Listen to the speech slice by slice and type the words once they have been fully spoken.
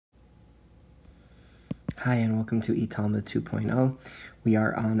Hi, and welcome to eTalmud 2.0. We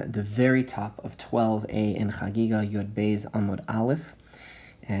are on the very top of 12a in Chagiga Yud Beis Amud Aleph,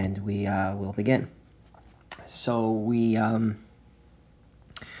 and we will begin. So we Hashter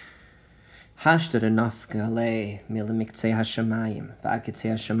nafgale milimiktzei hashamayim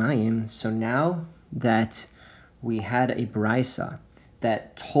va'akitzei hashamayim. So now that we had a brisa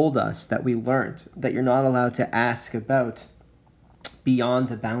that told us, that we learned that you're not allowed to ask about beyond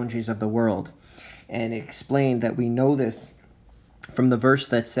the boundaries of the world, and explained that we know this from the verse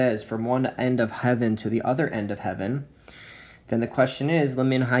that says from one end of heaven to the other end of heaven, then the question is,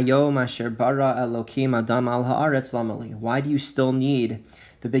 Lamin hayom asher bara Elokim adam al haaretz lamali. Why do you still need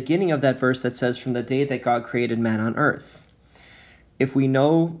the beginning of that verse that says from the day that God created man on earth? If we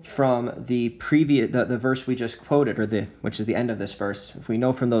know from the previous, the verse we just quoted, which is the end of this verse, if we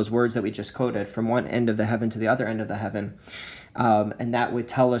know from those words that we just quoted, from one end of the heaven to the other end of the heaven, and that would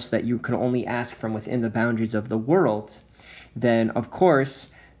tell us that you can only ask from within the boundaries of the world, then of course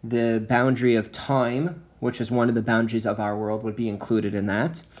the boundary of time, which is one of the boundaries of our world, would be included in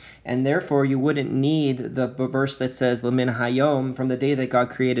that, and therefore you wouldn't need the verse that says Lamin hayom, from the day that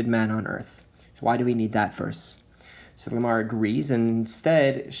God created man on earth. So why do we need that verse? So the Gemara agrees and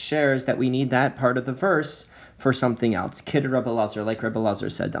instead shares that we need that part of the verse for something else. Kid Rabbi Lazar, like Rabbi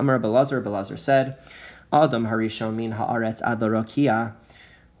Lazar said. Amar Rabbi Lazar said, Adam harishon min haaretz ad l'rakia.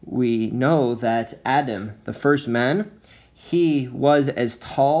 We know that Adam, the first man, he was as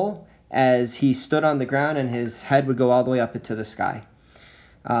tall as he stood on the ground, and his head would go all the way up into the sky.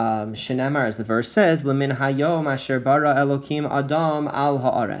 Shenamar, as the verse says, L'min hayom asher bara Elokim Adam al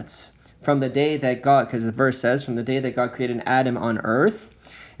haaretz. From the day that God, because the verse says, from the day that God created Adam on earth.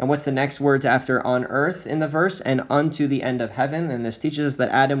 And what's the next words after on earth in the verse? And unto the end of heaven. And this teaches us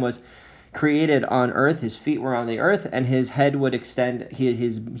that Adam was created on earth, his feet were on the earth, and his head would extend,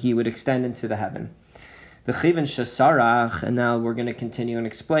 he would extend into the heaven. The Chivin Shasarach, and now we're going to continue and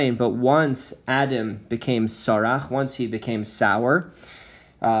explain, but once Adam became Sarach, once he became sour,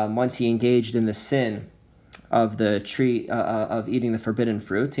 once he engaged in the sin of the tree, of eating the forbidden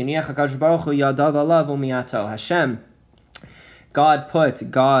fruit, Hashem, God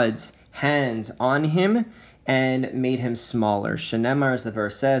put God's hands on him and made him smaller. Shenemar, as the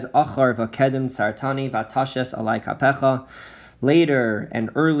verse says, Achar v'kedem sartani v'atashes alai kapecha. Later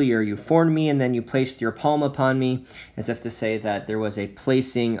and earlier you formed me, and then you placed your palm upon me, as if to say that there was a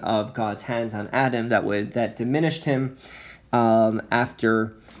placing of God's hands on Adam that diminished him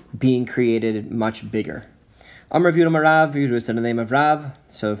after being created much bigger. Amar Yehuda Marav, Yehuda said in the name of Rav,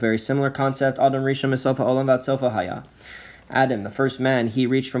 so a very similar concept. Adam Rishon Mesofa Olam Vat Sofa Haya. Adam, the first man, he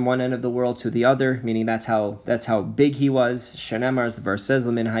reached from one end of the world to the other, meaning that's how big he was. Shenemar, as the verse says,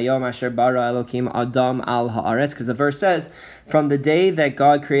 L'min hayom asher bara Elokim Adam al haaretz, because the verse says, from the day that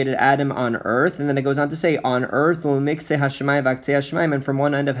God created Adam on earth, and then it goes on to say, on earth, u'miktzei hashamayim v'aktzei hashamayim, and from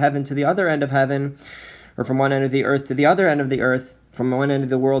one end of heaven to the other end of heaven, or from one end of the earth to the other end of the earth, from one end of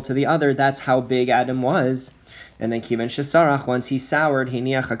the world to the other, that's how big Adam was. And then Kivan Shesarach, once he soured,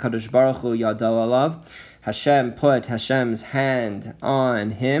 Hiniach HaKadosh Baruch Hu Yado Alav, Hashem put Hashem's hand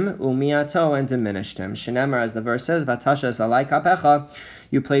on him, umiato, and diminished him. Shenemar, as the verse says, Vatashes alai kapecha,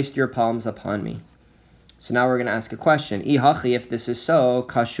 you placed your palms upon me. So now we're going to ask a question. Ihachi, if this is so,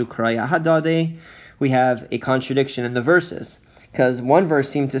 kashu kraya hadade, we have a contradiction in the verses. Because one verse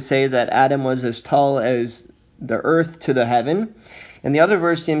seemed to say that Adam was as tall as the earth to the heaven, and the other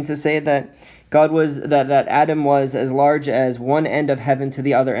verse seemed to say that that Adam was as large as one end of heaven to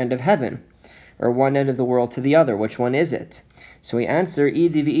the other end of heaven, or one end of the world to the other. Which one is it? So we answer,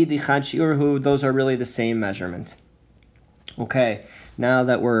 Idi v'idi chad shi'urhu, those are really the same measurement. Okay, now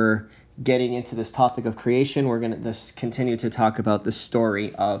that we're getting into this topic of creation, we're going to continue to talk about the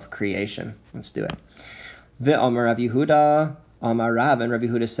story of creation. Let's do it. V'amar Rav Yehuda, Amar Rav, and Rav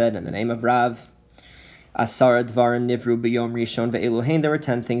Yehuda said, in the name of Rav, Asar dvarim nivru b'yom rishon ve'eluhein, there were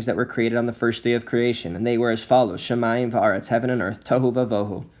 10 things that were created on the first day of creation, and they were as follows: Shemayim va'aretz, heaven and earth, tohu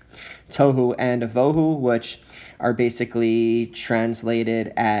vavohu. Tohu and vohu, which are basically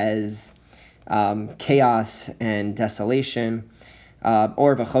translated as chaos and desolation,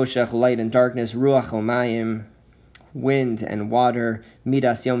 or v'choshech, light and darkness, ruach u'mayim, wind and water,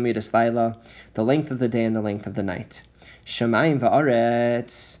 midas yom midas laila, the length of the day and the length of the night. Shemayim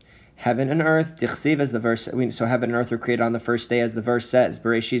va'aretz, heaven and earth, dichsiv, as the verse, so heaven and earth were created on the first day, as the verse says,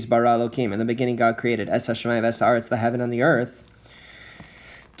 Bereshis bara Elokim, in the beginning God created, es hashamayim es haaretz, the heaven and the earth.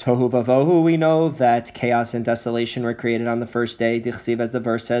 Tohu vavohu, we know that chaos and desolation were created on the first day, dichsiv, as the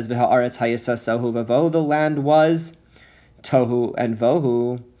verse says, v'ha'aretz hayasas tohu vavohu, the land was tohu and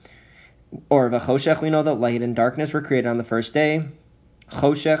vohu. Or v'choshech, we know that light and darkness were created on the first day,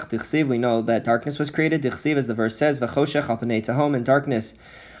 Choshech dichsiv, we know that darkness was created. Dichsiv, as the verse says, v'choshech al pnei tahom, and darkness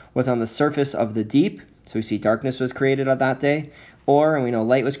was on the surface of the deep. So we see darkness was created on that day. Or, and we know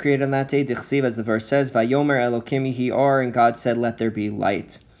light was created on that day. Dichsiv, as the verse says, vayomer Elokim yihi or, and God said, let there be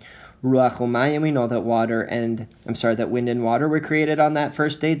light. Ruach umayim, we know that that wind and water were created on that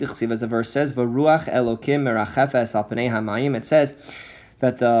first day. Dichsiv, as the verse says, v'ruach Elokim merachefes al pnei hamayim. It says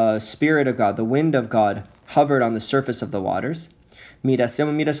that the Spirit of God, the wind of God, hovered on the surface of the waters. Midas yom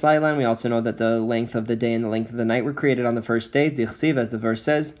and midas laylan, we also know that the length of the day and the length of the night were created on the first day. Dichsiv, as the verse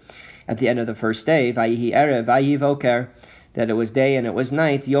says, at the end of the first day, vayihi erev, vayihi voker, that it was day and it was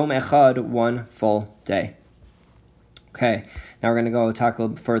night, yom echad, one full day. Okay, now we're going to go talk a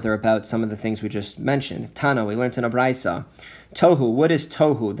little further about some of the things we just mentioned. Tana, we learned in a Braisa. Tohu, what is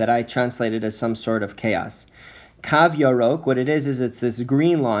tohu that I translated as some sort of chaos? Kav yarok, what it is it's this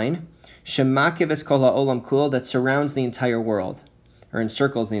green line, shemakiv es kol ha'olam kul, that surrounds the entire world, or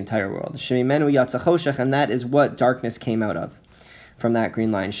encircles the entire world. Shemimenu yatsa choshech, and that is what darkness came out of, from that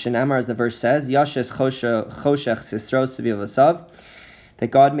green line. Shenamar, as the verse says, Yashes choshech sisros v'vasav, that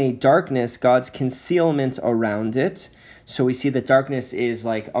God made darkness, God's concealment around it. So we see that darkness is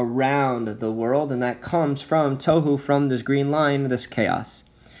like around the world, and that comes from tohu, from this green line, this chaos.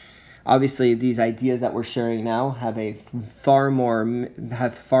 Obviously, these ideas that we're sharing now have far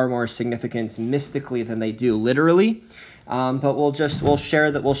more significance mystically than they do literally. But we'll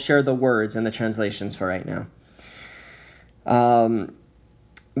share the words and the translations for right now.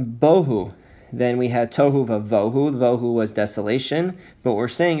 Bohu. Then we had tohu vavohu. Vohu was desolation. But what we're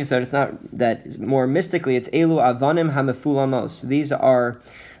saying is that it's not that, more mystically, it's elu avanim hamefulamos. These are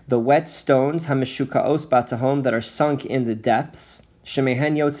the wet stones hameshukaos batahom, that are sunk in the depths.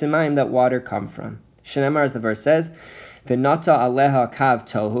 Shemehen yotzimayim, that water come from. Shenemar, as the verse says, v'nata aleha kav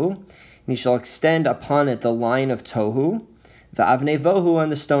tohu, and he shall extend upon it the line of tohu, v'avnei vohu,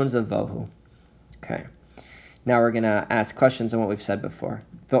 and the stones of vohu. Okay. Now we're going to ask questions on what we've said before.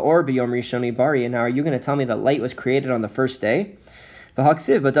 V'or b'yom rishon bari, and now are you going to tell me that light was created on the first day?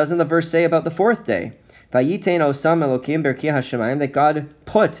 V'haksiv, but doesn't the verse say about the fourth day? V'yitein osam elokim b'rakia hashemayim, that God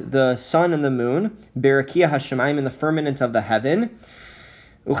put the sun and the moon, b'rakia hashemayim, in the firmament of the heaven.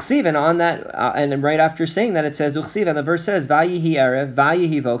 Uchsiv, and on that, and right after saying that, it says Uchsiv, and the verse says Vayihi erev,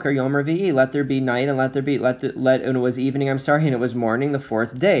 Vayihi voker, Yom Revi'i, let there be night, and and it was evening, and it was morning, the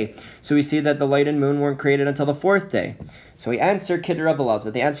fourth day. So we see that the light and moon weren't created until the fourth day. So we answer Kid Rabbi Lazar.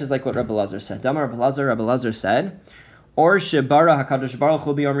 The answer is like what Rabbi Lazar said. Damar Rabbi Lazar said, Or shebara hakadosh baruch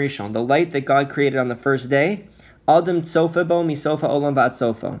hu b'yom rishon, the light that God created on the first day, Adam tsofa bo misofa olam v'ad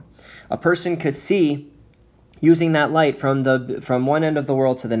sofa. A person could see using that light from one end of the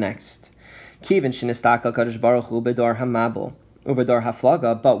world to the next. Kivin shenistakal kadosh baruch hu bedor hamabel uvedor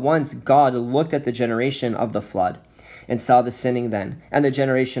haflaga. But once God looked at the generation of the flood and saw the sinning then, and the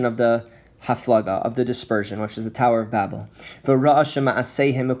generation of the haflaga, of the dispersion, which is the Tower of Babel, v'ra'a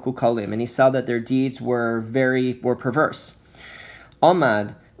shema'asehim mekukalim, and he saw that their deeds were perverse.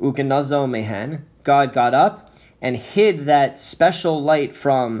 Amad ugenazo mehen, God got up and hid that special light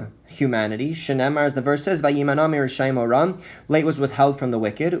from humanity. Shenemar, as the verse says, Vayimanam Yerushalayim Oram, light was withheld from the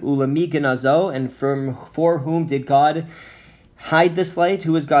wicked. Ulami genazo, and for whom did God hide this light?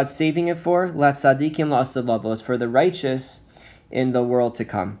 Who is God saving it for? Lat tzadikim la'asad lavo, it's for the righteous in the world to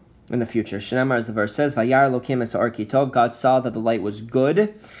come, in the future. Shenemar, as the verse says, Vayar Elokim es ha'or ki tov, God saw that the light was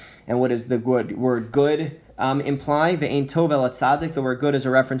good. And what does the word good imply? Ve'ein tov el tzadik, the word good is a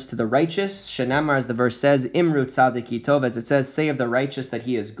reference to the righteous. Shenemar, as the verse says, Imru tzadik tov, as it says, say of the righteous that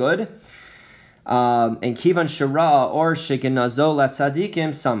he is good. And kivan shara or shegenazo la tzadikim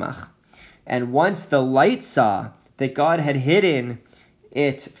samach. And once the light saw that God had hidden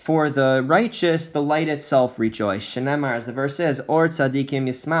it for the righteous, the light itself rejoiced. Shenemar, as the verse says, or tzadikim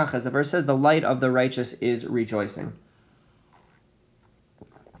yismach, as the verse says, the light of the righteous is rejoicing.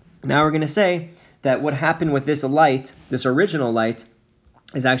 Now we're going to say that what happened with this light, this original light,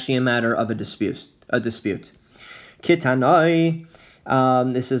 is actually a matter of a dispute. Kitanai,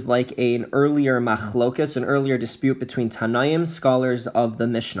 this is like an earlier machlokas, an earlier dispute between Tanaim, scholars of the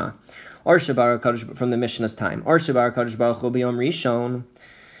Mishnah, or Shabar Kadosh from the Mishnah's time, or Shabar Kadosh Baruch Hu b'yom rishon,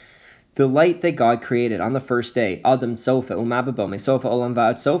 the light that God created on the first day, Adam Tsofa Umababo Mesofa Olam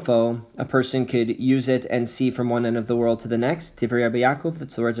Va'at Sofo, a person could use it and see from one end of the world to the next. Tivrei Rabbi Yaakov,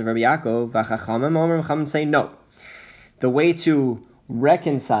 that's the words of Rabbi Yaakov. V'chachamim Omer Chachamim say no. The way to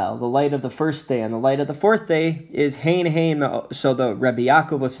reconcile the light of the first day and the light of the fourth day is hein. So the Rabbi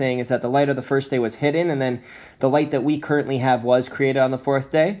Yaakov was saying is that the light of the first day was hidden, and then the light that we currently have was created on the fourth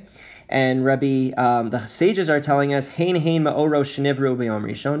day. And the sages are telling us, hein ma'oro shenivru b'yom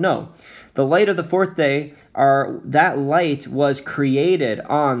rishon. No, The light of the fourth day, that light was created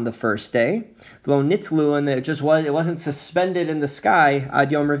on the first day. V'lo nitlu, and it wasn't suspended in the sky.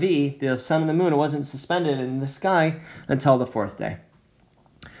 Ad Yom Revi, the sun and the moon, it wasn't suspended in the sky until the fourth day.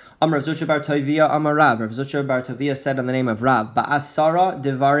 Rav Zucha bar Tovia Amar Rav. Rav Zucha bar Tovia said in the name of Rav, Ba'asara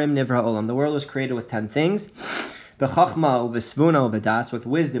Devarim Nivra Olam. The world was created with 10 things. B'chachma u'v'svuna u'v'das, with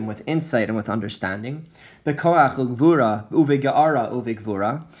wisdom, with insight, and with understanding. B'koach u'gvura u'v'ga'ara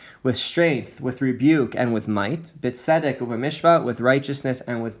u'v'gvura, with strength, with rebuke, and with might. B'tzedek u'v'mishpat, with righteousness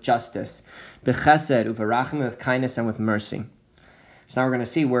and with justice. B'chesed u'v'rachim, with kindness and with mercy. So now we're going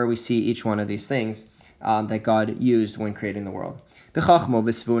to see where we see each one of these things that God used when creating the world. B'chachma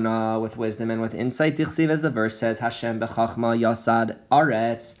u'v'svuna, with wisdom and with insight. Tichsiv, as the verse says, Hashem b'chachma yasad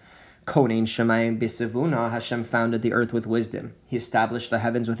aretz. Konein Shemayim B'Sivuna, Hashem founded the earth with wisdom. He established the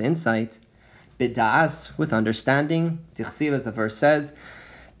heavens with insight. B'das, with understanding. Tichsiv, as the verse says,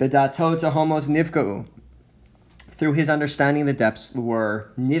 B'dato tahomos nivka'u. Through his understanding, the depths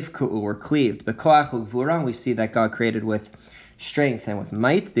were nivka'u, were cleaved. B'koach u'gvura, we see that God created with strength and with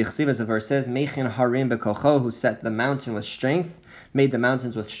might. Tichsiv, as the verse says, Meichin harim b'kocho, who set the mountain with strength, made the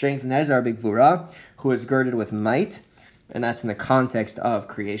mountains with strength. Nezar b'gvura, who is girded with might. And that's in the context of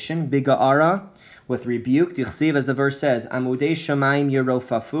creation. Biga'ara, with rebuke. Tichsiv, as the verse says, Amudei Shamayim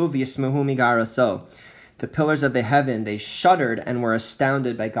Yerofafu v'yismuhu migaraso. The pillars of the heaven, they shuddered and were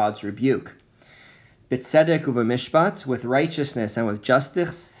astounded by God's rebuke. B'tzedek u'v'mishpat, with righteousness and with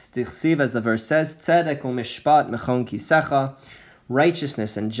justice. Tichsiv, as the verse says, Tzedek u'mishpat mechon kisecha.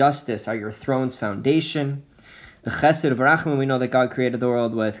 Righteousness and justice are your throne's foundation. The chesed of Rachman, we know that God created the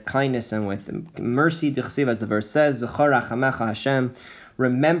world with kindness and with mercy. Dichsiv, as the verse says, Zechor rachamecha Hashem,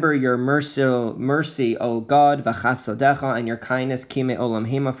 remember your mercy, O God, v'chasodecha, and your kindness, kime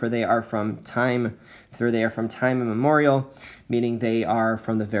olam hema, for they are from time immemorial, meaning they are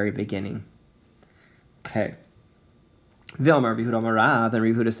from the very beginning. Okay. V'omar Yehuda Amar Rav, and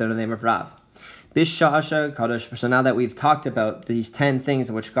Yehuda said in the name of Rav. Bishasha Kadosh. So now that we've talked about these 10 things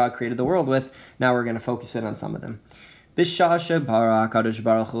in which God created the world with, now we're going to focus in on some of them. Bishasha bara Kadosh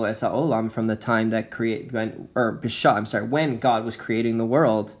Baruch Hu esa olam, from the time that when God was creating the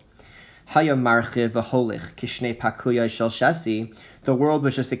world. Haya marchiv v'holich kishnei pakuya shel shasi. The world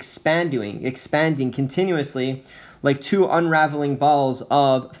was just expanding continuously like two unraveling balls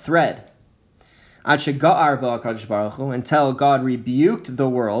of thread. Until God rebuked the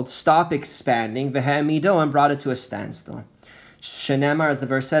world, stopped expanding, and brought it to a standstill. Shenemar, as the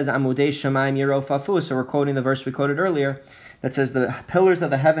verse says, Amudei Shamayim Yerofafu. So we're quoting the verse we quoted earlier that says the pillars of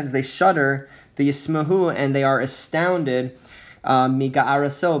the heavens, they shudder, v'yismuhu, and they are astounded,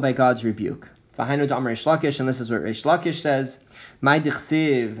 miga'araso, by God's rebuke. V'hainu da'amar Reish Lakish, and this is what Reish Lakish says. My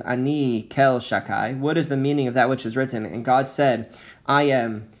dichsiv ani kel shakai. What is the meaning of that which is written? And God said, I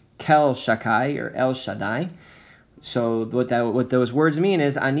am Kel Shakai, or El Shaddai. So what those words mean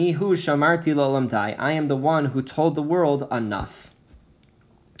is, Ani hu shamarti l'olam dai. I am the one who told the world enough.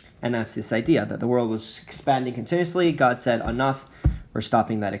 And that's this idea that the world was expanding continuously. God said enough. We're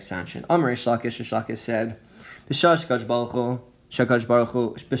stopping that expansion. Amar Reish Lakish said, B'shash Kadosh Baruch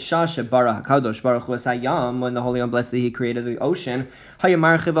Hu, B'shash bara Kadosh Baruch Hu esayam, when the Holy and Blessed He created the ocean,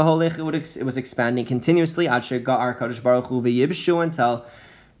 Hayamarchiv v'holich, it was expanding continuously. Asher ga'ar Kadosh Baruch Hu v'yibshu, until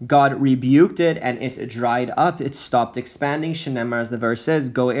God rebuked it and it dried up. It stopped expanding. Shenemar, as the verse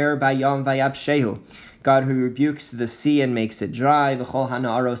says, Go'er bayam vayabshehu. God who rebukes the sea and makes it dry. V'chol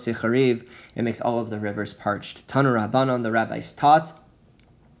hana'aro sechariv. It makes all of the rivers parched. Tanu Rabbanon, the rabbis taught.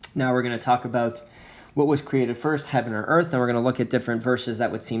 Now we're going to talk about what was created first, heaven or earth, and we're going to look at different verses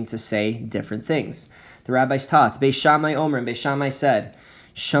that would seem to say different things. The rabbis taught. Beis Shammai Omer, and Beis Shammai said,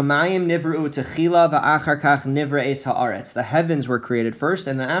 Shamayim nivru techila va'achar kach nivra es haaretz. The heavens were created first,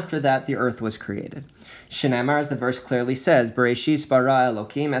 and then after that the earth was created. Shenemar, as the verse clearly says, Bereshis bara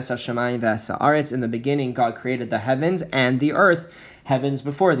Elokim es hashamayim ve'es haaretz. In the beginning, God created the heavens and the earth. Heavens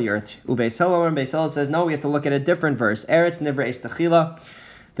before the earth. Ubeis Hillel, and Beis Hillel says, no, we have to look at a different verse. Eretz nivra es techila.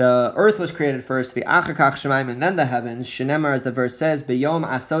 The earth was created first, v'achar kach shamayim, and then the heavens. Shenemar, as the verse says, B'yom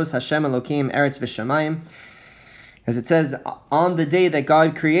asos Hashem Elokim eretz v'shamayim. As it says, on the day that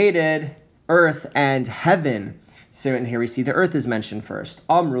God created earth and heaven. So in here we see the earth is mentioned first.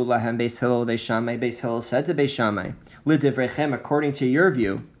 Amru lahem Beis Hillel Beis Shammai. Beis Hillel said to Beis Shammai, L'divrechem, according to your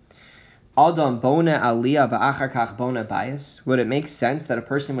view, Adam bona aliyah va'achar kach bona bayis. Would it make sense that a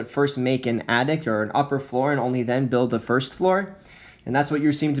person would first make an attic or an upper floor and only then build the first floor? And that's what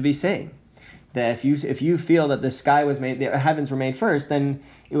you seem to be saying. That if you feel that the sky was made, the heavens were made first, then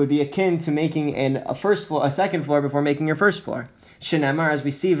it would be akin to making a second floor before making your first floor. Shenemar, as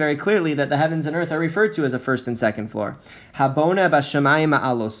we see very clearly that the heavens and earth are referred to as a first and second floor. Habona b'shamayim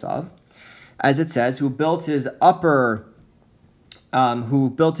ma'alosav. as it says, who built his upper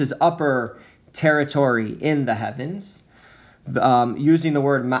territory in the heavens, using the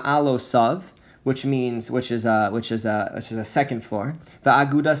word ma'alosav, which is a second floor.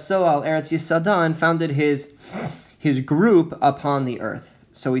 Va'agudaso al Eretz Yisadan, founded his group upon the earth.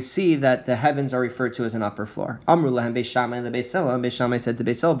 So we see that the heavens are referred to as an upper floor. Amru lahem Beis Shammai leBeis Hillel, and Beis Shammai said to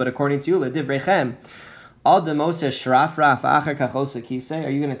Beis Hillel, but according to you, ledivrechem, al demose shraf raf acher kachosa kisei, are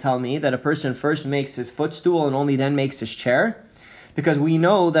you going to tell me that a person first makes his footstool and only then makes his chair? Because we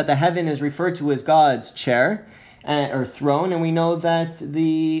know that the heaven is referred to as God's chair or throne, and we know that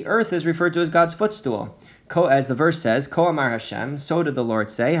the earth is referred to as God's footstool. As the verse says, Ko amar Hashem, so did the Lord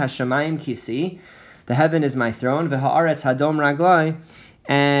say, Hashemayim kisi, the heaven is my throne, v'ha'aretz hadom raglai,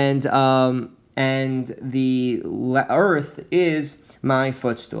 and the earth is my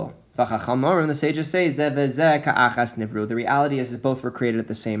footstool. And the sages say, the reality is that both were created at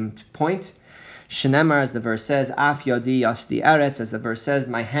the same point. Shenemar, as the verse says, Af yadi yasdi eretz, as the verse says,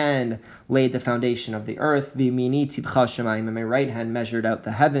 my hand laid the foundation of the earth, v'yamini tibcha shamayim, and my right hand measured out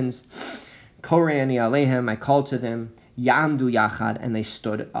the heavens. Koreani alehem, I called to them, yamdu yachad, and they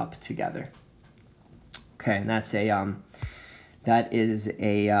stood up together. Okay, and that is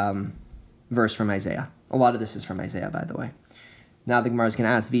a verse from Isaiah. A lot of this is from Isaiah, by the way. Now the Gemara is going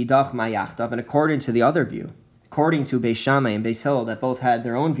to ask, V'idach ma yachdav, and according to the other view, according to Beis Shammai and Beis Hillel, that both had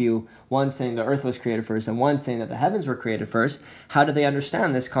their own view, one saying the earth was created first and one saying that the heavens were created first, how do they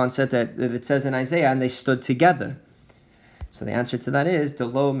understand this concept that it says in Isaiah, and they stood together? So the answer to that is,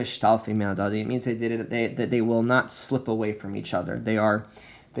 Delo mishtalfi me'adadi. It means that they will not slip away from each other. They are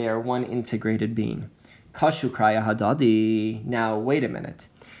one integrated being. Kashu kraya hadadi. Now, wait a minute.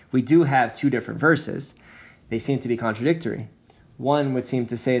 We do have two different verses. They seem to be contradictory. One would seem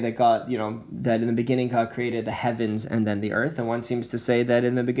to say that God, that in the beginning God created the heavens and then the earth, and one seems to say that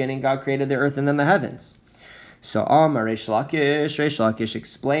in the beginning God created the earth and then the heavens. So Reish Lakish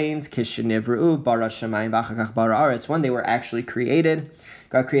explains, Kishenivru bara shamayim v'achakach bara aretz, when they were actually created,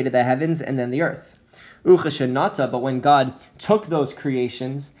 God created the heavens and then the earth. Uchashenata, but when God took those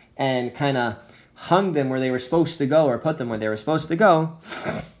creations and kind of hung them where they were supposed to go, or put them where they were supposed to go,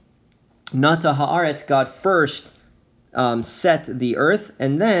 Nata haaretz, God first set the earth,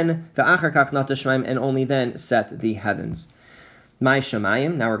 and then v'achar kach nata shamayim, and only then set the heavens. My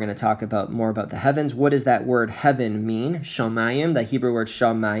shamayim. Now we're going to talk more about the heavens. What does that word heaven mean? Shamayim, the Hebrew word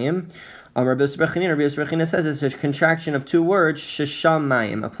shamayim. Rabbi Yosef says it's a contraction of two words,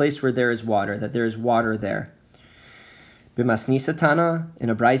 sheshamayim, a place where there is water, that there is water there. B'masnisa tana, in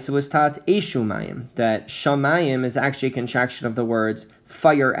a brayso was taught, eshumayim, that shamayim is actually a contraction of the words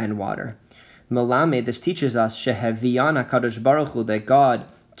fire and water. Melame, this teaches us, sheheviyan HaKadosh Baruch Hu, that God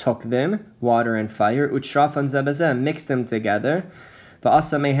took them, water and fire, utshrafan zebazeh, mixed them together,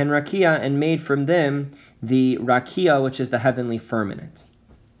 va'asa mehen rakia, and made from them the rakia, which is the heavenly firmament.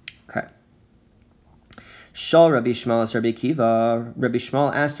 Okay. Shal Rabbi Shmuel as Rabbi Akiva. Rabbi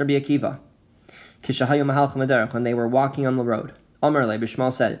Shmuel asked Rabbi Akiva, kishahayu mahalchim aderech, when they were walking on the road. Amar le, Rabbi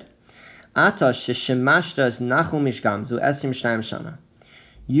Shmuel said, Ata sheshemashtas Nachum ish Gamzu esim shnayim shana.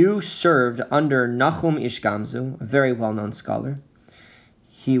 You served under Nachum ish Gamzu, a very well-known scholar.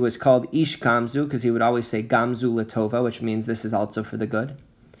 He was called Ish Gamzu because he would always say Gamzu Latova, which means this is also for the good,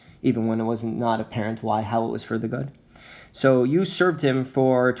 even when it was not apparent how it was for the good. So you served him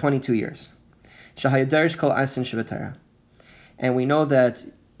for 22 years. Shahayadarish kol asin shivatara. And we know that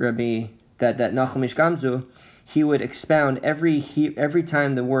that Nachum ish Gamzu, he would expound every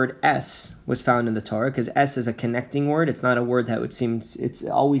time the word es was found in the Torah, because es is a connecting word. It's not a word that it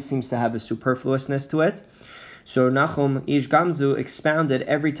always seems to have a superfluousness to it. So Nachum ish Gamzu expounded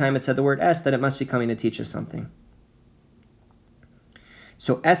every time it said the word es that it must be coming to teach us something.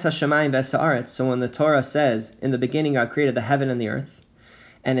 So es hashamayim v'es haaretz. So when the Torah says in the beginning God created the heaven and the earth,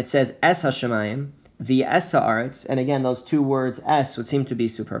 and it says es hashamayim v'es haaretz, and again those two words es would seem to be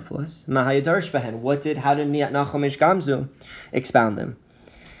superfluous. Mahayadarish behen. How did Nachum ish Gamzu expound them?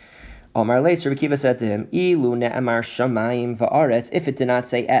 Omar Leis, Rabbi Akiva said to him, Ilu ne'amar shamayim va'aretz, if it did not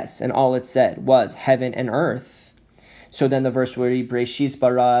say es, and all it said was heaven and earth. So then the verse would be, Breshis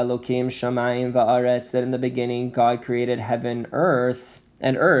bara Elokim shamayim va'aretz, that in the beginning God created heaven and earth.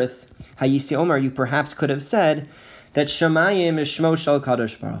 Hayisi Omar, you perhaps could have said that shamayim is shmo shel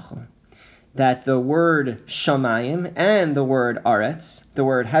kadosh baruch Hu, that the word shamayim and the word aretz, the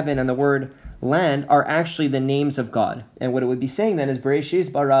word heaven and the word land, are actually the names of God. And what it would be saying then is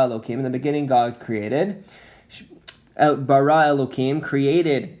Bereshis bara Elokim, in the beginning God created. Bara Elokim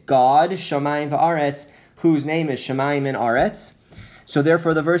created God, Shamayim va'aretz, whose name is Shamayim and Aretz. So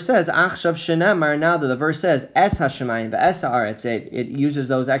therefore the verse says, Achshav shenemar, now that the verse says, Es hashemayim ve'es haaretz, it uses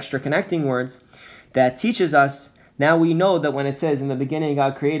those extra connecting words that teaches us. Now we know that when it says in the beginning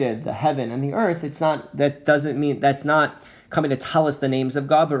God created the heaven and the earth, that's not coming to tell us the names of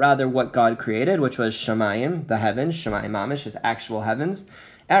God, but rather what God created, which was Shemayim, the heavens, Shemayim Mamish is actual heavens,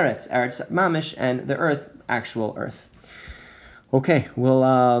 Eretz Mamish, and the earth, actual earth. Okay,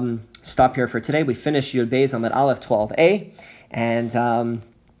 we'll stop here for today. We finished Yud Beis Amud Aleph 12a, and I'm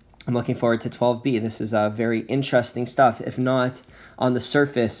looking forward to 12b. This is very interesting stuff. If not on the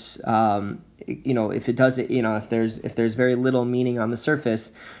surface, if it does it, if there's very little meaning on the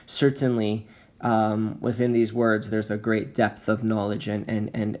surface, certainly within these words there's a great depth of knowledge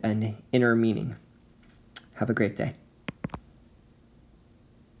and inner meaning. Have a great day.